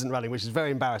Bartlett isn't running, which is very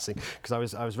embarrassing,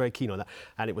 because I was very keen on that,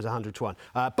 and it was 100 to 1.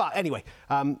 But anyway,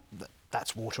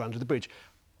 that's water under the bridge.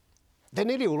 They're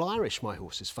nearly all Irish, my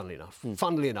horses, funnily enough.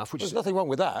 There's nothing wrong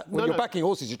with that. When you're backing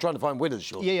horses, you're trying to find winners,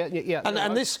 sure. Yeah.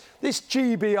 And this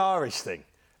GB Irish thing,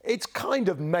 it's kind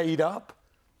of made up.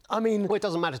 I mean... Well, it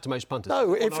doesn't matter to most punters.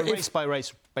 No, on a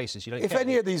race-by-race basis, you don't If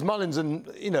any of these Mullins and,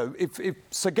 if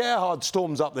Sir Gerhard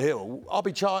storms up the hill, I'll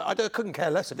be I couldn't care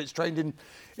less if it's trained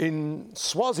in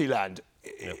Swaziland.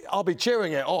 Yep. I'll be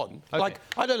cheering it on. Okay. Like,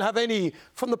 I don't have any...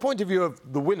 From the point of view of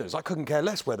the winners, I couldn't care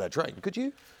less where they're trained. Could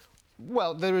you?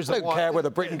 Well, there is. I don't care whether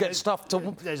Britain gets stuff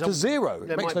to zero.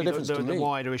 It makes no difference to me. The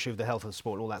wider issue of the health of the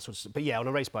sport and all that sort of stuff. But yeah, on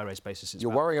a race-by-race basis, it's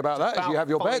You're worrying about that as you have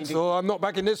your bets, or I'm not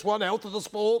backing this one, health of the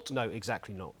sport? No,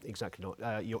 exactly not. Exactly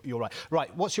not. You're right.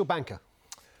 Right, what's your banker?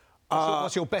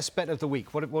 What's your best bet of the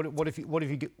week? What have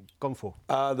you gone for?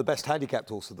 The best handicapped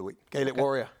horse of the week, Gaelic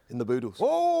Warrior in the Boodles.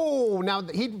 Oh, now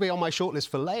he'd be on my shortlist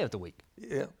for lay of the week.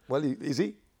 Yeah, well, is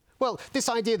he? Well, this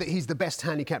idea that he's the best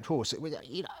handicapped horse,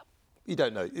 You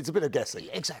don't know. It's a bit of guessing.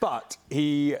 Exactly. But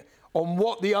on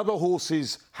what the other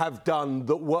horses have done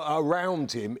that were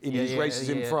around him in his races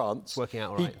in France, working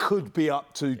out all right. He could be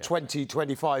up to £20,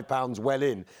 £25 well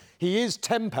in. He is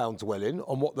 £10 well in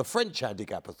on what the French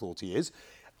handicapper thought he is.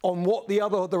 On what there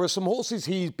are some horses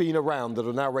he's been around that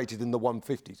are now rated in the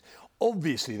 150s.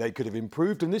 Obviously, they could have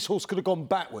improved, and this horse could have gone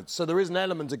backwards. So there is an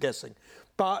element of guessing.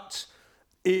 But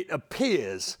it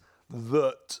appears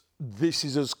that this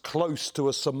is as close to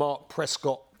a Sir Mark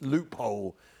Prescott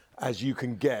loophole as you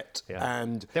can get. Yeah.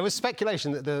 And there was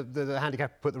speculation that the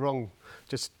handicapper put the wrong,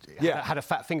 had a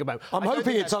fat finger bone. I'm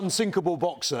hoping it's Unsinkable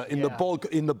Boxer in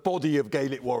the body of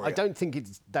Gaelic Warrior. I don't think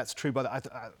that's true, but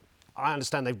I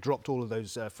understand they've dropped all of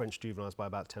those French juveniles by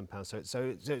about £10,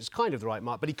 so it's kind of the right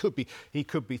mark. But he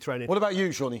could be thrown in. What about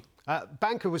you, Shawnee?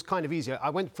 Banker was kind of easier. I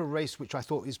went for a race which I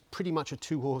thought is pretty much a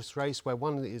two-horse race, where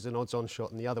one is an odds-on shot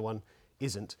and the other one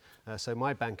isn't. So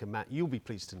my banker, Matt, you'll be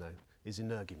pleased to know, is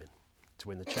Energumen to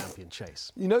win the champion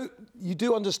chase. You know, you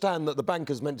do understand that the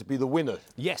banker's meant to be the winner.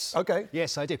 Yes. OK.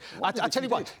 Yes, I do. I tell you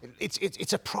what,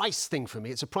 it's a price thing for me.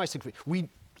 It's a price thing for me.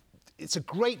 It's a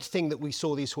great thing that we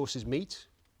saw these horses meet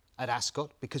at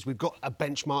Ascot, because we've got a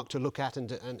benchmark to look at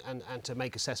and to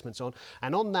make assessments on.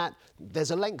 And on that, there's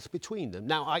a length between them.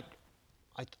 Now,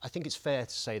 I think it's fair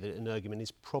to say that Energumen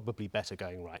is probably better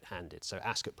going right-handed, so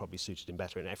Ascot probably suited him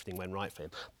better and everything went right for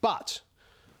him. But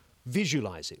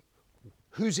visualise it.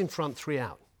 Who's in front 3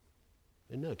 out?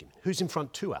 Energumen. Who's in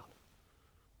front 2 out?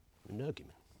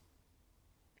 Energumen.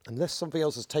 Unless something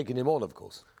else has taken him on, of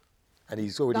course, and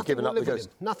he's already given up the ghost.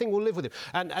 Nothing will live with him.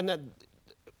 And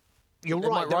you're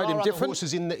right. There are other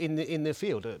horses in the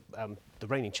field. The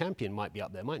reigning champion might be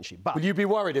up there, mightn't she? But would you be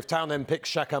worried if Townend picks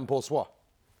Chacun Pour Soi?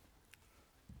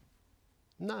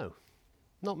 No,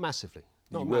 not massively.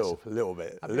 Not will, a little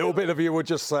bit. A little bit of you would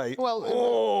just say, well,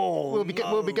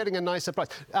 we'll be getting a nice surprise.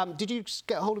 Did you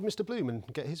get hold of Mr. Bloom and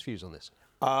get his views on this?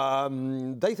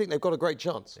 They think they've got a great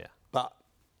chance. Yeah. But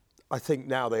I think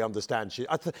now they understand.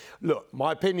 Look,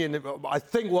 my opinion, I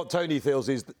think what Tony feels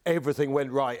is that everything went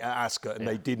right at Ascot and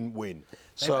they didn't win.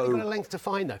 They've only got a length to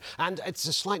find, though. And it's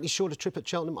a slightly shorter trip at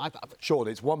Cheltenham. Sure,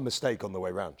 it's one mistake on the way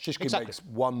round. Shishkin makes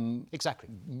one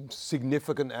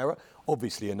significant error.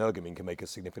 Obviously, Energumen can make a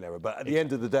significant error. But at the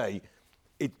end of the day,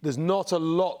 there's not a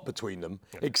lot between them,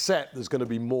 except there's going to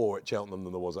be more at Cheltenham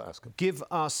than there was at Ascot. Give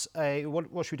us a...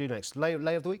 What should we do next? Lay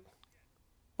of the week?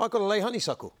 I've got to lay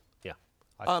Honeysuckle. Yeah.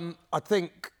 I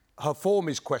think her form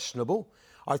is questionable.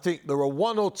 I think there are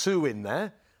 1 or 2 in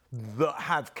there that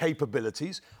have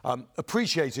capabilities.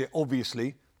 Appreciate it,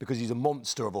 obviously, because he's a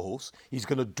monster of a horse. He's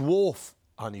going to dwarf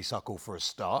Honeysuckle for a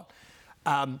start.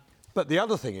 But the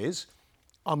other thing is,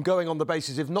 I'm going on the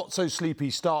basis if Not So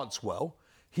Sleepy starts well,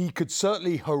 he could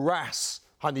certainly harass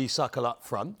Honeysuckle up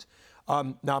front.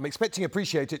 Now, I'm expecting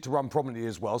Appreciate It to run prominently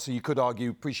as well, so you could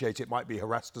argue Appreciate It might be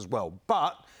harassed as well.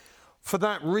 But for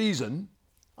that reason,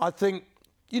 I think,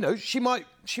 she might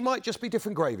just be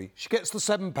different gravy. She gets the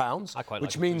 £7,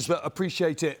 which means that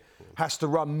Appreciate It has to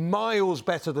run miles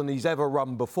better than he's ever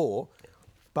run before.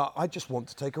 But I just want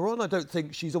to take her on. I don't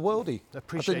think she's a worldie.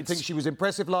 I didn't think she was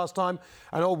impressive last time.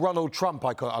 And old Ronald Trump,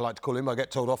 I like to call him. I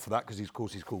get told off for that because, of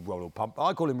course, he's called Ronald Pump.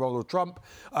 I call him Ronald Trump.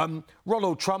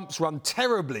 Ronald Trump's run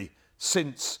terribly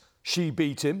since she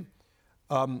beat him.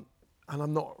 And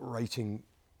I'm not rating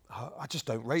her. I just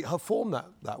don't rate her form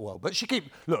that well. But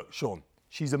look, Sean,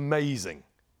 she's amazing.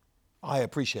 I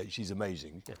appreciate she's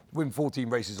amazing. Yeah. Win 14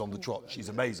 races on the trot, she's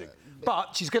amazing.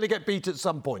 But she's going to get beat at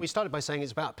some point. We started by saying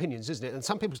it's about opinions, isn't it? And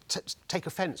some people take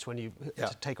offence when you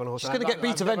take on a horse. She's going to get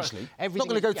beat eventually. She's not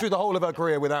going to go through the whole of her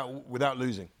career without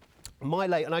losing. My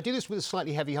late, and I do this with a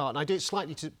slightly heavy heart, and I do it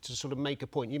slightly to sort of make a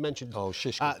point. You mentioned,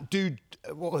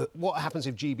 what happens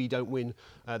if GB don't win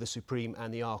the Supreme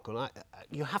and the Archon?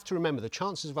 You have to remember the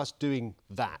chances of us doing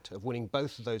that, of winning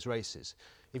both of those races,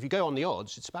 if you go on the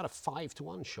odds, it's about a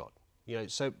 5-1 shot.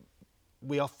 So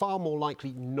we are far more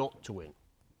likely not to win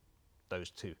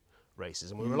those 2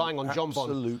 races, and we're relying on John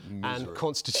Bond and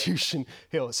Constitution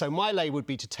Hill. So my lay would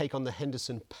be to take on the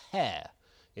Henderson pair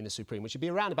in the Supreme, which would be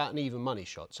around about an even money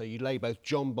shot. So you lay both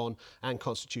John Bond and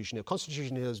Constitution Hill.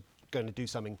 Constitution Hill is going to do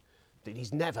something that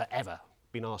he's never, ever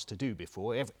been asked to do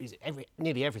before.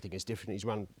 Nearly everything is different. He's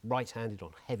run right-handed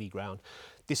on heavy ground.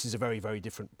 This is a very, very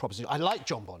different proposition. I like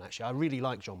John Bon, actually. I really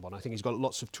like John Bon. I think he's got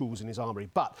lots of tools in his armoury.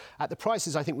 But at the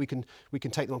prices, I think we can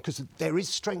take them on, because there is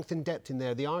strength and depth in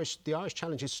there. The Irish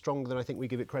challenge is stronger than I think we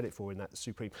give it credit for in that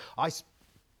Supreme.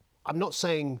 I'm not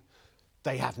saying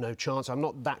they have no chance. I'm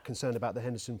not that concerned about the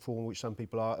Henderson form, which some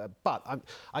people are. But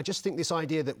I just think this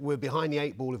idea that we're behind the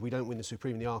 8 ball if we don't win the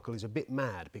Supreme and the Arkle is a bit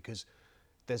mad, because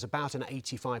there's about an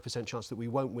 85% chance that we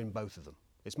won't win both of them.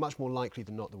 It's much more likely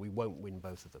than not that we won't win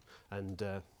both of them. And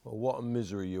well, what a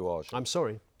misery you are. I'm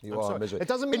sorry. You are a misery. It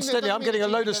doesn't mean Instead, I'm getting a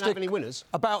load of stick any winners.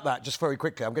 about that, just very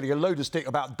quickly. I'm getting a load of stick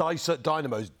about Dysart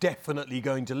Dynamo's definitely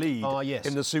going to lead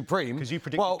in the Supreme. Because you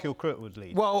predicted Kilcruit would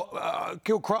lead. Well,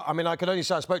 Kilcruit, I mean, I can only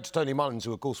say I spoke to Tony Mullins,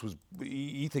 who, of course,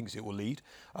 he thinks it will lead.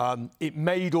 It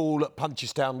made all at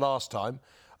Punchestown last time.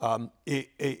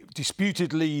 It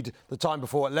disputed lead the time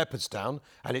before at Leopardstown,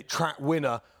 and it tracked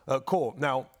winner at Cork.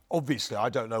 Now, obviously, I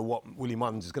don't know what Willie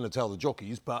Mullins is going to tell the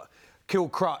jockeys, but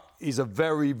Kilcruit is a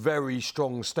very, very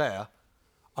strong stare.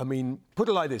 I mean, put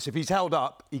it like this, if he's held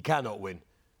up, he cannot win.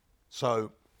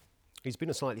 So he's been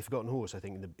a slightly forgotten horse, I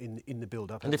think, in the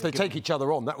build-up. And if they take each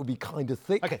other on, that would be kind of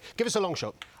thick. OK, give us a long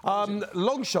shot.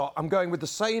 Long shot, I'm going with the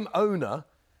same owner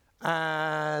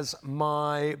as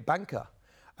my banker.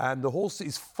 And the horse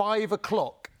is 5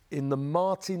 o'clock in the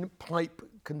Martin Pipe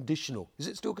Conditional. Is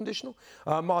it still conditional?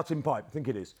 Martin Pipe, I think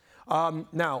it is.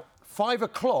 Now, 5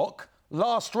 o'clock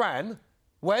last ran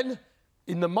when?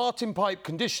 In the Martin Pipe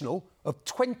Conditional of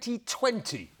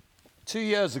 2020, 2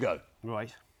 years ago.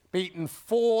 Right. Beaten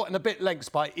 4 and a bit lengths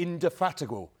by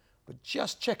Indefatigable. But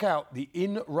just check out the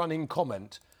in-running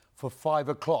comment for 5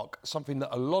 o'clock, something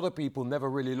that a lot of people never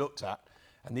really looked at.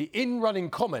 And the in-running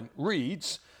comment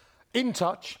reads, "In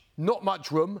touch, not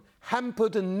much room,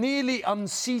 hampered and nearly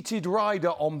unseated rider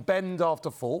on bend after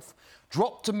fourth,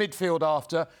 dropped to midfield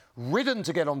after, ridden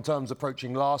to get on terms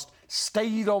approaching last,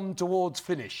 stayed on towards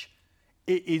finish."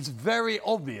 It is very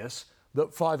obvious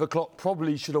that 5 o'clock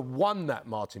probably should have won that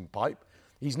Martin Pipe.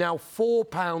 He's now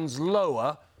 £4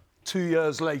 lower 2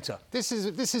 years later. This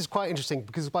is quite interesting,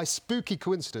 because by spooky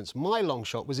coincidence, my long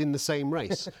shot was in the same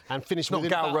race and finished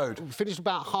finished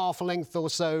about half a length or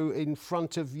so in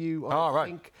front of you, I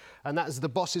think. And that's the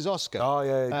Boss's Oscar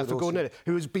for Gordon Elliott,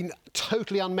 who has been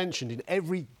totally unmentioned in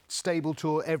every stable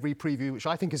tour, every preview, which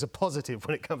I think is a positive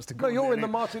when it comes to Gordon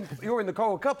Elliott. You're in the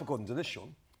Coral Cup according to this,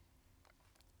 Sean.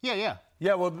 Yeah.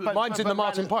 Yeah, well, mine's in the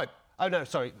Martin Pipe. Oh, no,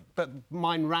 sorry, but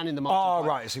mine ran in the Martin Pipe.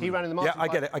 Right. He ran in the Martin Pipe I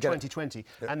get it. 2020.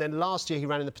 Yeah. And then last year he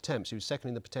ran in the Pertemps. He was second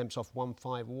in the Pertemps off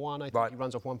 151. I think he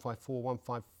runs off 154,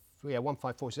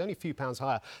 154. So only a few pounds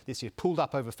higher this year. Pulled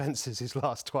up over fences his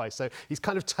last twice. So he's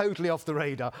kind of totally off the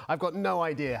radar. I've got no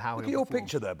idea how Look at your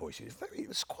picture there, Boyce.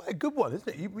 It's quite a good one, isn't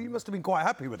it? You must have been quite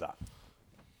happy with that.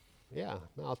 Yeah,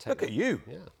 I'll take it. Look at you.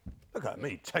 Yeah. Look at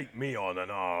me. Take me on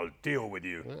and I'll deal with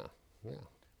you. Yeah.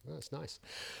 That's nice.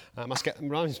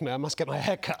 Reminds me, I must get my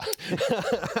hair cut.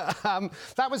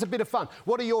 That was a bit of fun.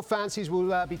 What are your fancies?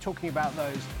 We'll be talking about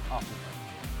those after the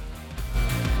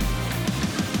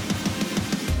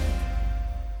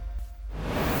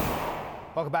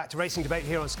break. Welcome back to Racing Debate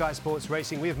here on Sky Sports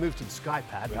Racing. We have moved to the Sky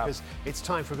Pad because it's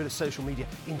time for a bit of social media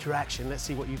interaction. Let's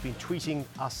see what you've been tweeting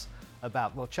us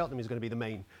about. Well, Cheltenham is going to be the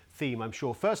main theme, I'm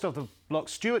sure. First off the block,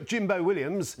 Stuart Jimbo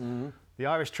Williams. The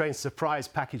Irish train surprise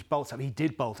package bolts up. He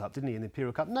did bolt up, didn't he, in the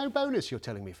Imperial Cup? No bonus, you're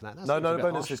telling me, for that. No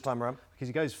bonus this time around. Because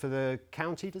he goes for the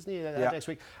county, doesn't he, next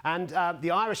week? And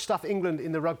the Irish stuff England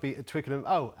in the rugby at Twickenham.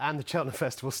 Oh, and the Cheltenham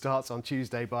Festival starts on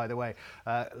Tuesday, by the way.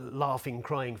 Laughing,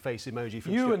 crying face emoji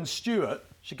from Stuart. And Stuart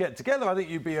should get together. I think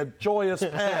you'd be a joyous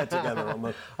pair together on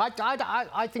the...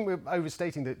 I think we're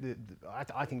overstating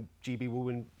I think GB will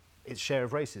win its share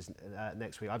of races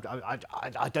next week.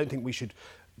 I don't think we should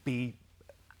be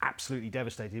absolutely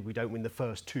devastated if we don't win the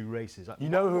first 2 races. You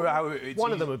know how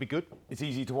one of them would be good. It's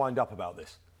easy to wind up about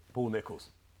this. Paul Nicholls.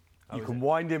 You can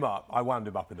wind him up. I wound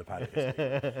him up in the paddock.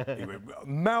 He went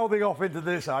mouthing off into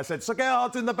this. I said, "So get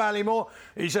out in the Ballymore."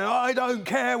 He said, "I don't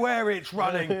care where it's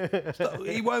running.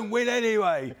 He won't win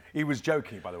anyway." He was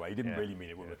joking, by the way. He didn't really mean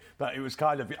it, but it was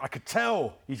kind of... I could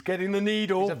tell he's getting the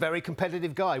needle. He's a very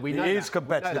competitive guy. We know he is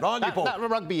competitive, aren't you, Paul? That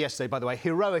rugby yesterday, by the way,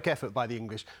 heroic effort by the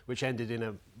English, which ended in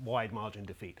a wide margin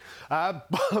defeat. Bob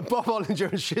Ollinger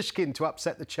and Shishkin to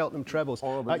upset the Cheltenham trebles.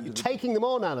 You're taking them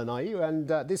on, Alan, are you? And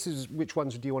this is... Which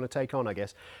ones do you want to take on, I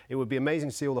guess? It would be amazing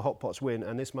to see all the hot pots win,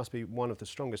 and this must be one of the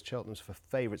strongest Cheltenhams for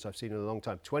favourites I've seen in a long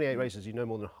time. 28 races, you know,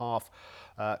 more than half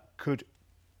could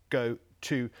go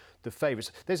to the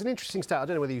favourites. There's an interesting stat, I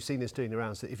don't know whether you've seen this doing the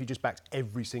rounds, that if you just backed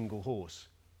every single horse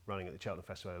running at the Cheltenham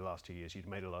Festival over the last 2 years, you'd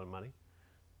made a lot of money.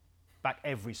 back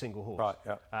every single horse. Right,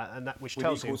 yeah. And that which with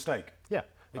tells equal you... stake. Yeah,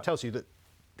 it tells you that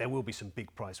there will be some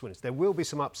big price winners. There will be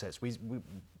some upsets. We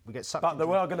get sucked But into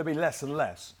there are going to be less and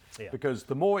less because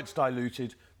the more it's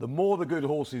diluted, the more the good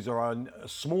horses are in a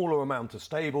smaller amount of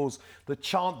stables, the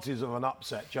chances of an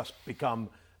upset just become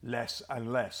less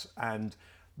and less. And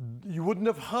you wouldn't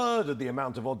have heard of the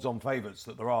amount of odds-on favourites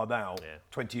that there are now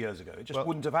 20 years ago. It just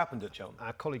wouldn't have happened at Cheltenham.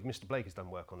 Our colleague Mr. Blake has done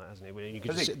work on that, hasn't he? Where you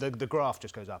can just the graph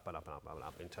just goes up and up and up and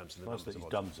up in terms of the numbers of odds.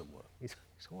 He's done some work. He's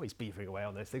always beavering away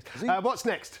on those things. What's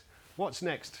next? What's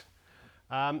next?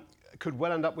 Could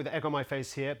well end up with egg on my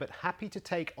face here, but happy to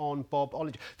take on Bob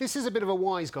Olinger. This is a bit of a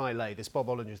wise guy lay, this Bob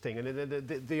Olinger thing,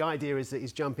 and the idea is that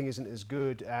his jumping isn't as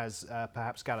good as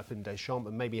perhaps Galopin Des Champs,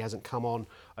 and maybe he hasn't come on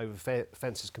over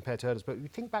fences compared to hurdles. But if you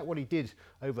think back what he did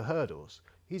over hurdles,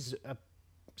 he's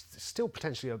still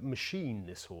potentially a machine,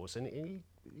 this horse, and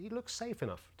he looks safe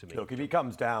enough to me. Look, if he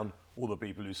comes down, all the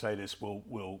people who say this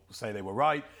will say they were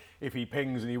right. If he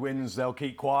pings and he wins, they'll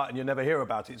keep quiet and you'll never hear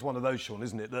about it. It's one of those, Sean,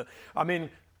 isn't it?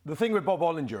 The thing with Bob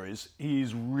Olinger is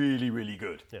he's really, really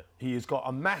good. Yeah. He has got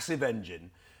a massive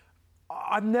engine.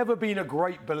 I've never been a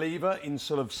great believer in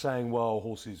sort of saying, well,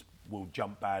 horses will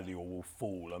jump badly or will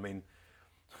fall. I mean,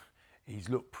 he's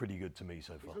looked pretty good to me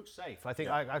so far. He looks safe. I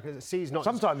think I can see he's not...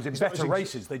 Sometimes in better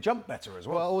races, they jump better as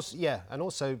well. Well, also, and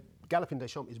also Galopin Des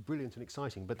Champs is brilliant and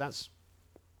exciting, but that's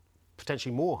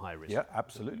potentially more high risk. Yeah,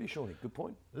 absolutely, Shawnee. Good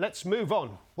point. Let's move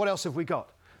on. What else have we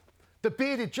got? The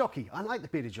Bearded Jockey. I like the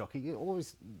Bearded Jockey. He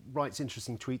always writes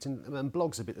interesting tweets and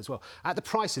blogs a bit as well. At the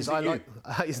prices, I like...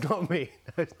 it's not me.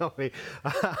 No, it's not me.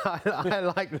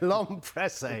 I like L'Homme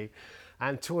Pressé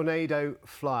and Tornado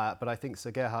Flyer, but I think Sir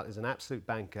Gerhardt is an absolute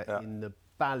banker in the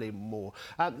Ballymore.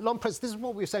 L'Homme Pressé, this is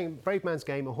what we were saying,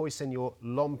 Bravemansgame, Ahoy Senor,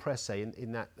 L'Homme Pressé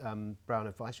in that brown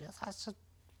advice.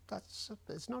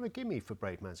 It's not a gimme for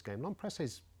Bravemansgame. L'Homme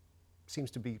Pressé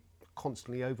seems to be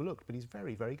constantly overlooked, but he's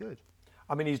very, very good.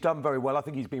 I mean, he's done very well. I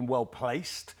think he's been well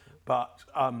placed, but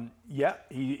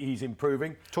he's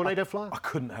improving. Tornado Flyer? I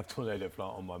couldn't have Tornado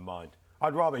Flyer on my mind.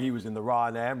 I'd rather he was in the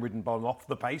Ryanair and ridden off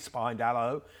the pace behind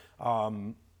Allo.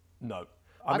 No.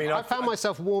 I found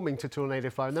myself warming to Tornado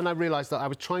Flyer, and then I realised that I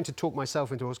was trying to talk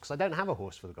myself into a horse because I don't have a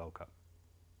horse for the Gold Cup.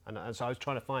 And so I was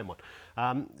trying to find one.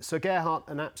 Sir Gerhardt,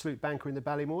 an absolute banker in the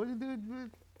Ballymore.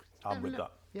 I'm with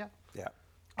that. Yeah. Yeah.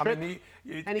 Trip? I mean,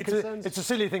 Any concerns? it's a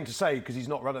silly thing to say because he's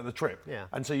not run at the Trip. Yeah.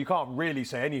 And so you can't really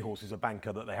say any horse is a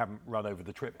banker that they haven't run over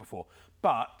the Trip before.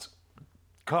 But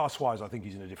class-wise, I think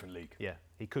he's in a different league. Yeah,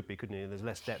 he could be, couldn't he? There's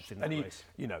less depth in that race.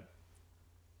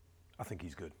 I think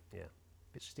he's good. Yeah.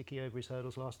 Bit sticky over his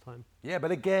hurdles last time. Yeah,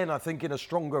 but again, I think in a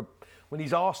stronger... When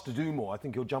he's asked to do more, I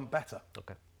think he'll jump better.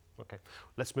 OK.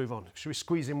 Let's move on. Should we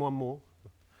squeeze in one more?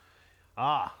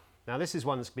 Now this is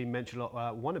one that's been mentioned a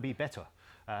lot. Want to be better.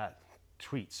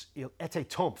 Tweets. Il était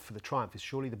temps for the Triumph is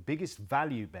surely the biggest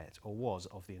value bet, or was,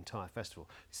 of the entire festival.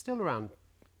 It's still around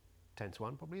 10 to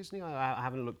 1, probably, isn't he? I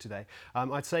haven't looked today.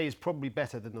 I'd say he's probably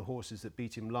better than the horses that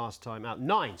beat him last time out.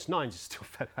 Nines is still...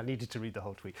 I needed to read the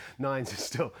whole tweet. Nines is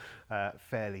still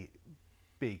fairly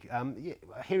big.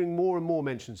 Hearing more and more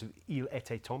mentions of Il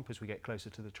était temps as we get closer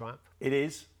to the Triumph. It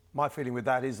is. My feeling with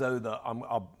that is, though, that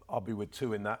I'll be with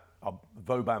 2 in that.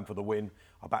 Vauban for the win.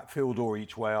 I back Fildor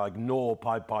each way. I ignore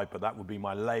Pied Piper. That would be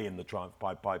my lay in the Triumph,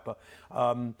 Pied Piper.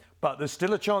 But there's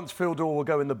still a chance Fildor will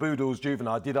go in the Boodles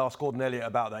Juvenile. I did ask Gordon Elliott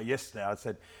about that yesterday. I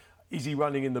said, is he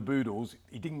running in the Boodles?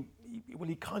 He didn't.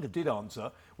 He kind of did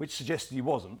answer, which suggested he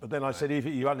wasn't. But then I said, is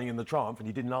he running in the Triumph? And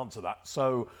he didn't answer that.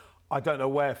 So I don't know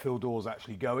where Fildor's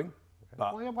actually going.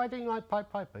 But why didn't you like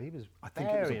Pied Piper? I think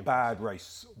it was a bad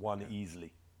race, won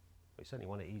easily. He certainly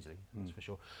won it easily, that's for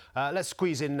sure. Let's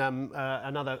squeeze in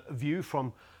another view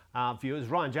from our viewers.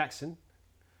 Ryan Jackson,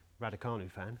 Raducanu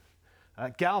fan.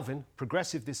 Galvin,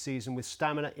 progressive this season with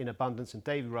stamina in abundance, and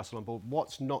Davy Russell on board.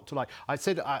 What's not to like? I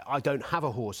said I don't have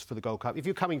a horse for the Gold Cup. If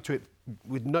you're coming to it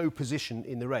with no position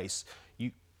in the race,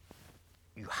 you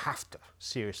have to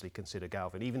seriously consider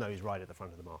Galvin, even though he's right at the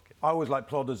front of the market. I always like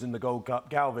plodders in the Gold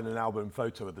Cup. Galvin and Albert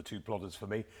Photo are the 2 plodders for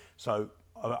me. So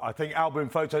I think Albert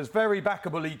Photo is very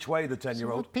backable each way, the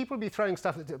 10-year-old. So people be throwing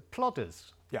stuff at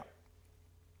plodders. Yeah.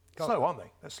 Slow, aren't they?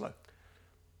 They're slow.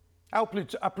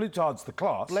 Plutard's the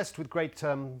class. Blessed with great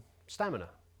stamina.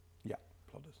 Yeah,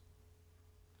 plodders.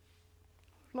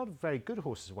 A lot of very good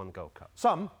horses have won Gold Cup.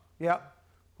 Some, yeah.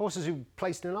 Horses who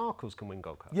placed in Arkles can win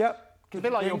Gold Cup. Yeah. It's a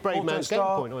bit like your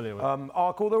Bravemansgame point earlier.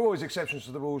 Arkle, there are always exceptions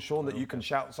to the rules, Sean, that you can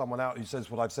shout someone out who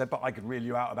says what I've said, but I could reel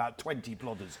you out about 20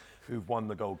 plodders who've won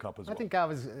the Gold Cup as well. I think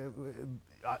Galvin's...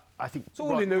 I think... It's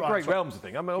all in the great realms of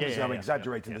thing. I mean, obviously I'm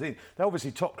exaggerating the thing. They're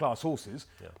obviously top-class horses,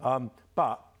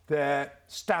 but they're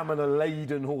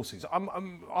stamina-laden horses.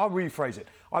 I'll rephrase it.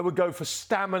 I would go for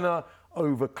stamina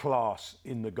over class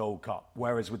in the Gold Cup,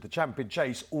 whereas with the Champion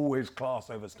Chase, always class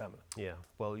over stamina. Yeah,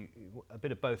 well, a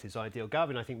bit of both is ideal.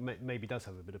 Gavin, I think, maybe does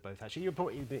have a bit of both, actually.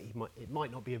 It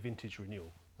might not be a vintage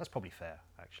renewal. That's probably fair,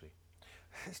 actually.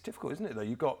 It's difficult, isn't it, though?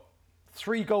 You've got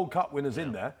 3 Gold Cup winners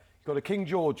in there. You've got a King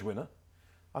George winner.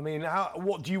 I mean,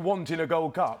 what do you want in a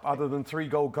Gold Cup other than 3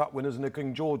 Gold Cup winners and a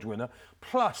King George winner,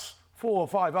 plus 4 or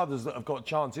 5 others that have got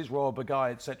chances, Royal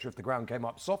Bagay, etc., if the ground came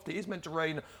up soft. It is meant to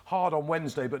rain hard on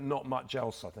Wednesday, but not much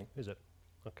else, I think. Is it?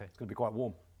 OK. It's going to be quite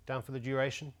warm. Down for the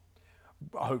duration?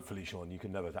 Hopefully, Sean, you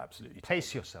can never absolutely...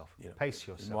 Pace yourself. Pace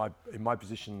yourself. In my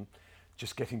position,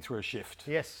 just getting through a shift.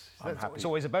 Yes, I'm happy. It's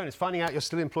always a bonus. Finding out you're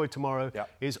still employed tomorrow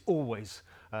is always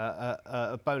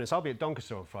a bonus. I'll be at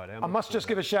Doncaster on Friday. I must just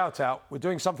give a shout out. We're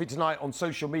doing something tonight on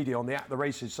social media, on the At The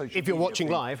Races social media. If you're watching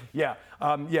live. Yeah,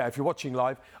 if you're watching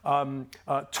live.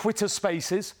 Twitter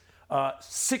Spaces,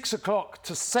 6 o'clock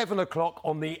to 7 o'clock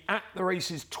on the At The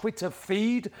Races Twitter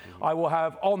feed. I will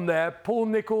have on there Paul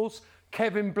Nicholls,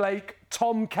 Kevin Blake,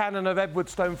 Tom Cannon of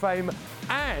Edwardstone fame,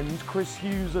 and Chris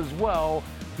Hughes as well,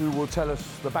 who will tell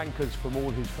us the bankers from all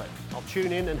his fame. I'll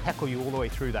tune in and heckle you all the way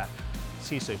through that.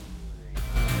 See you soon.